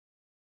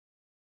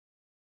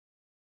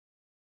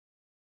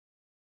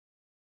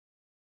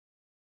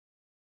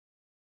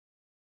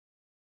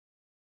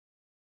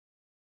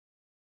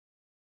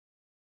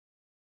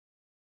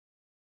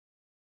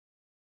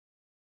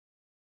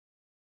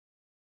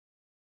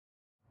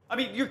I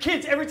mean, your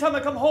kids, every time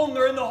I come home,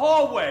 they're in the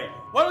hallway.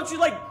 Why don't you,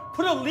 like,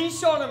 put a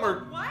leash on them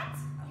or... What?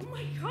 Oh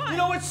my God. You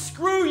know what?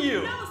 Screw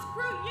you. No,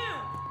 screw you.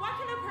 Why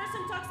can a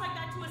person talk like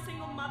that to a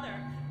single mother?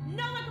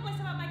 No one complains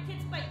about my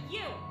kids but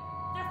you.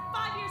 They're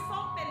 5 years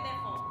old,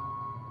 pendejo.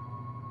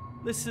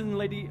 Listen,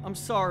 lady, I'm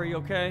sorry,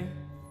 okay?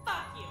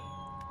 Fuck you.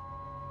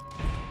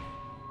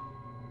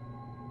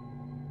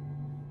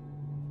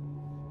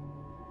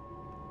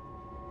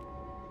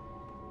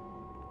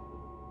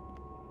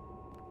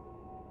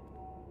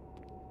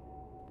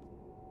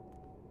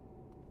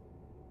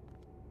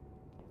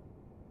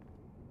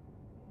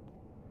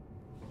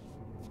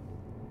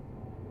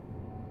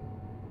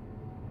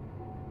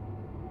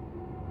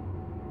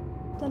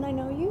 Don't I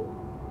know you?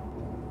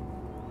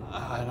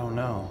 I don't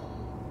know.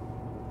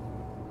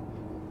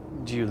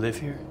 Do you live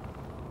here?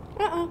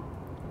 I'm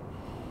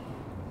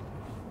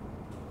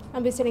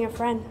visiting a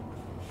friend.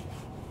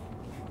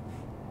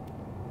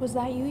 Was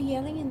that you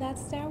yelling in that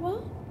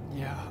stairwell?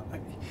 Yeah.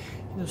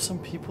 You know, some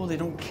people, they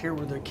don't care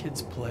where their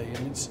kids play,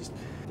 and it's just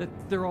that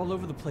they're all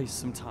over the place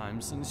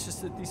sometimes, and it's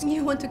just that these...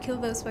 You want to kill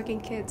those fucking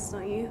kids,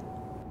 don't you?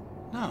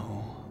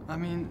 No. I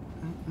mean,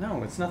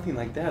 no, it's nothing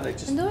like that. I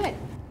just... Then do it.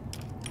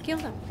 Kill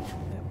them.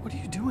 What are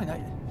you doing?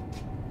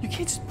 You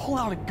can't just pull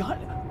out a gun.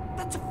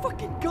 That's a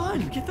fucking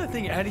gun. Get that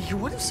thing out of here.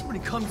 What if somebody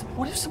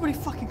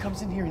fucking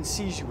comes in here and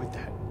sees you with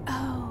that?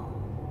 Oh,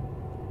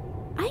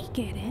 I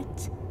get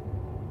it.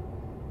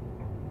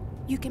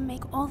 You can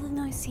make all the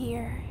noise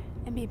here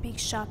and be a big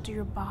shot to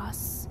your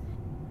boss,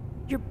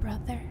 your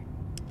brother,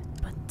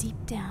 but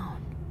deep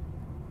down,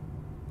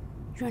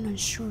 you're an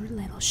unsure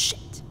little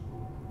shit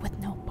with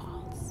no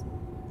balls.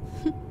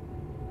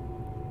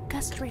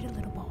 Castrate a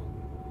little ball.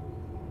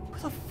 Where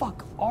the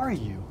fuck are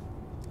you?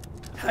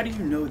 How do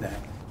you know that?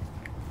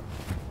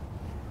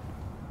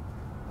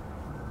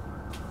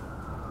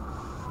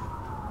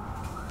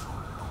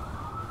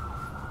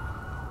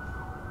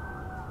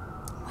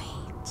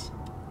 Wait.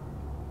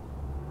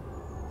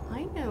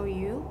 I know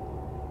you.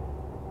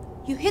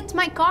 You hit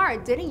my car,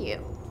 didn't you?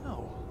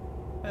 No.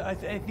 I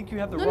think you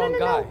have the wrong guy.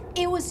 No.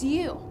 It was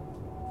you.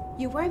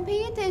 You weren't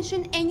paying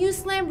attention and you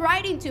slammed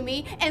right into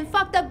me and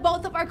fucked up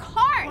both of our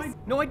cars.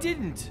 No, I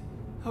didn't.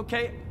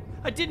 Okay?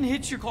 I didn't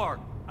hit your car.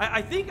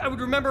 I think I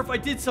would remember if I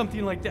did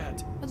something like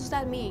that. What does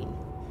that mean?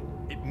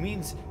 It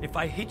means if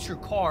I hit your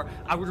car,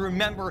 I would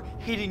remember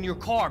hitting your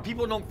car.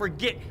 People don't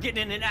forget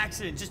getting in an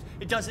accident. Just,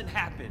 it doesn't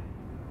happen.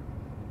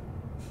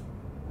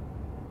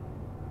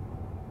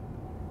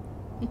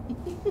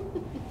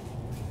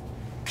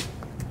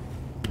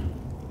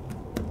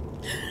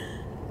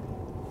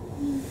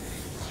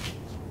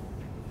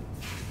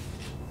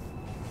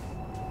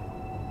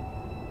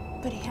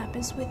 But it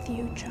happens with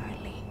you,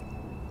 Charlie.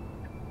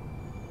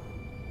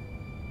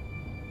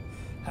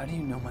 How do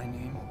you know my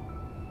name?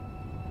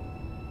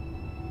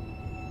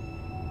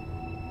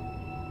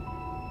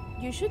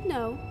 You should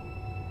know.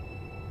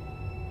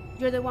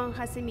 You're the one who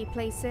has seen me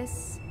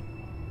places,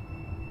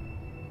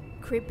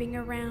 creeping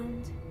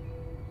around,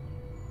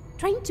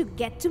 trying to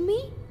get to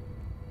me.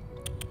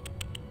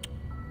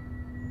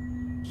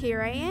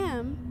 Here I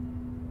am.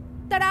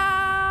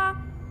 Ta-da!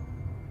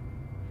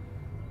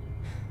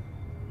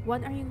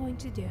 What are you going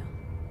to do?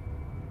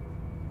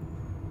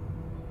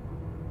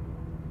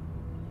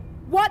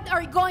 What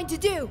are you going to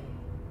do?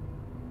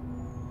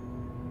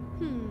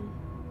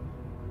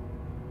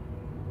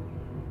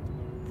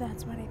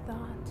 That's what I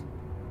thought.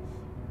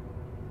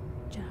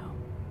 Ciao.